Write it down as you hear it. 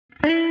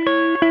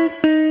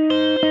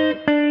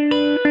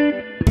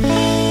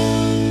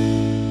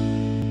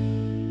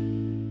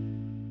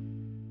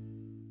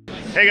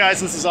Hey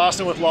guys, this is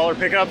Austin with Lollar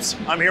Pickups.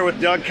 I'm here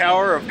with Doug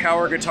Cower of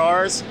Cower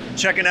Guitars,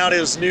 checking out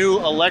his new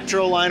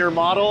Electroliner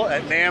model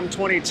at NAMM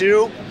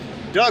 22.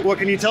 Doug, what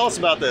can you tell us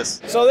about this?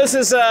 So this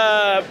is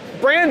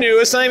brand new.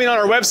 It's not even on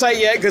our website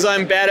yet because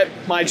I'm bad at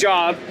my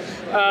job.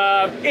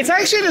 It's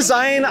actually a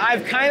design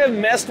I've kind of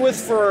messed with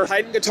for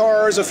Titan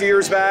guitars a few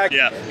years back.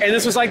 Yeah. And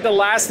this was like the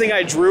last thing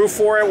I drew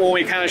for it when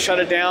we kind of shut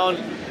it down.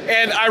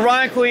 And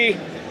ironically,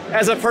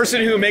 as a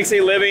person who makes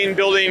a living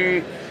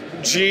building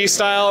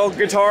G-style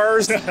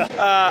guitars,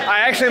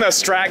 I actually am a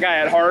Strat guy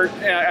at heart.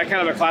 I'm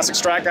kind of a classic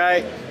Strat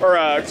guy, or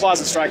a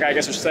closet Strat guy, I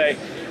guess I should say.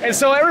 And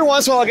so every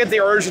once in a while I'll get the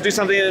urge to do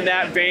something in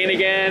that vein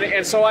again.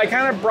 And so I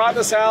kind of brought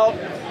this out,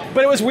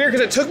 but it was weird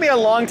because it took me a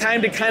long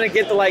time to kind of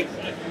get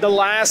the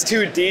last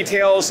two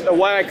details of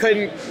why I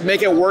couldn't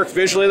make it work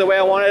visually the way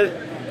I wanted.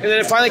 And then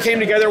it finally came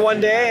together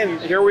one day,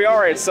 and here we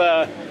are. It's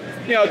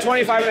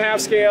 25.5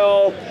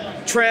 scale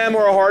trim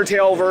or a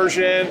hardtail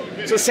version.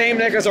 It's the same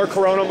neck as our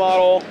Corona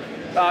model.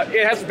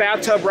 It has a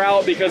bathtub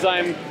route because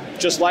I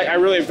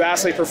really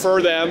vastly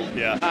prefer them.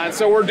 Yeah. And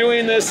so we're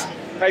doing this.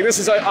 Like, this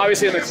is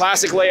obviously in the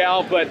classic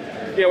layout, but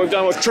we've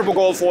done with triple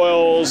gold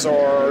foils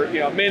or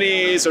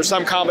minis or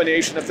some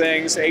combination of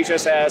things,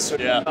 HSS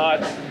or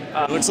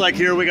yeah. Looks like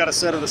here we got a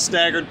set of the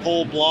staggered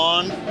pole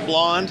blonde,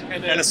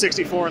 and a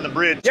 64 in the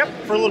bridge. Yep.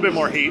 For a little bit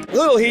more heat. A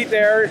little heat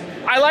there.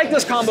 I like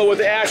this combo with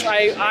the ash.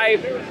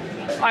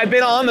 I've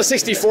been on the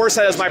 64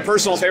 set as my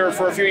personal favorite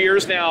for a few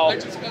years now,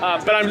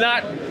 but I'm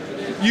not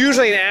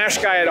usually an ash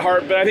guy at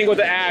heart, but I think with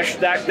the ash,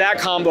 that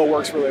combo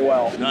works really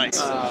well.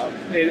 Nice.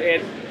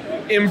 It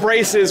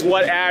embraces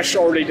what ash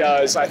already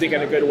does, I think,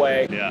 in a good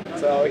way. Yeah.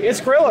 So it's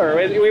Griller.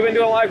 We've been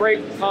doing a lot of great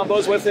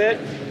combos with it.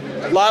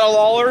 A lot of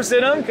Lollars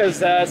in them because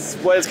that's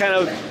what it's kind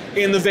of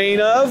in the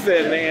vein of,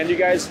 and you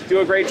guys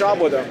do a great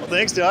job with them. Well,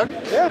 thanks, Doug.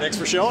 Yeah. Thanks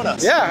for showing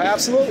us. Yeah,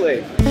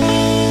 absolutely.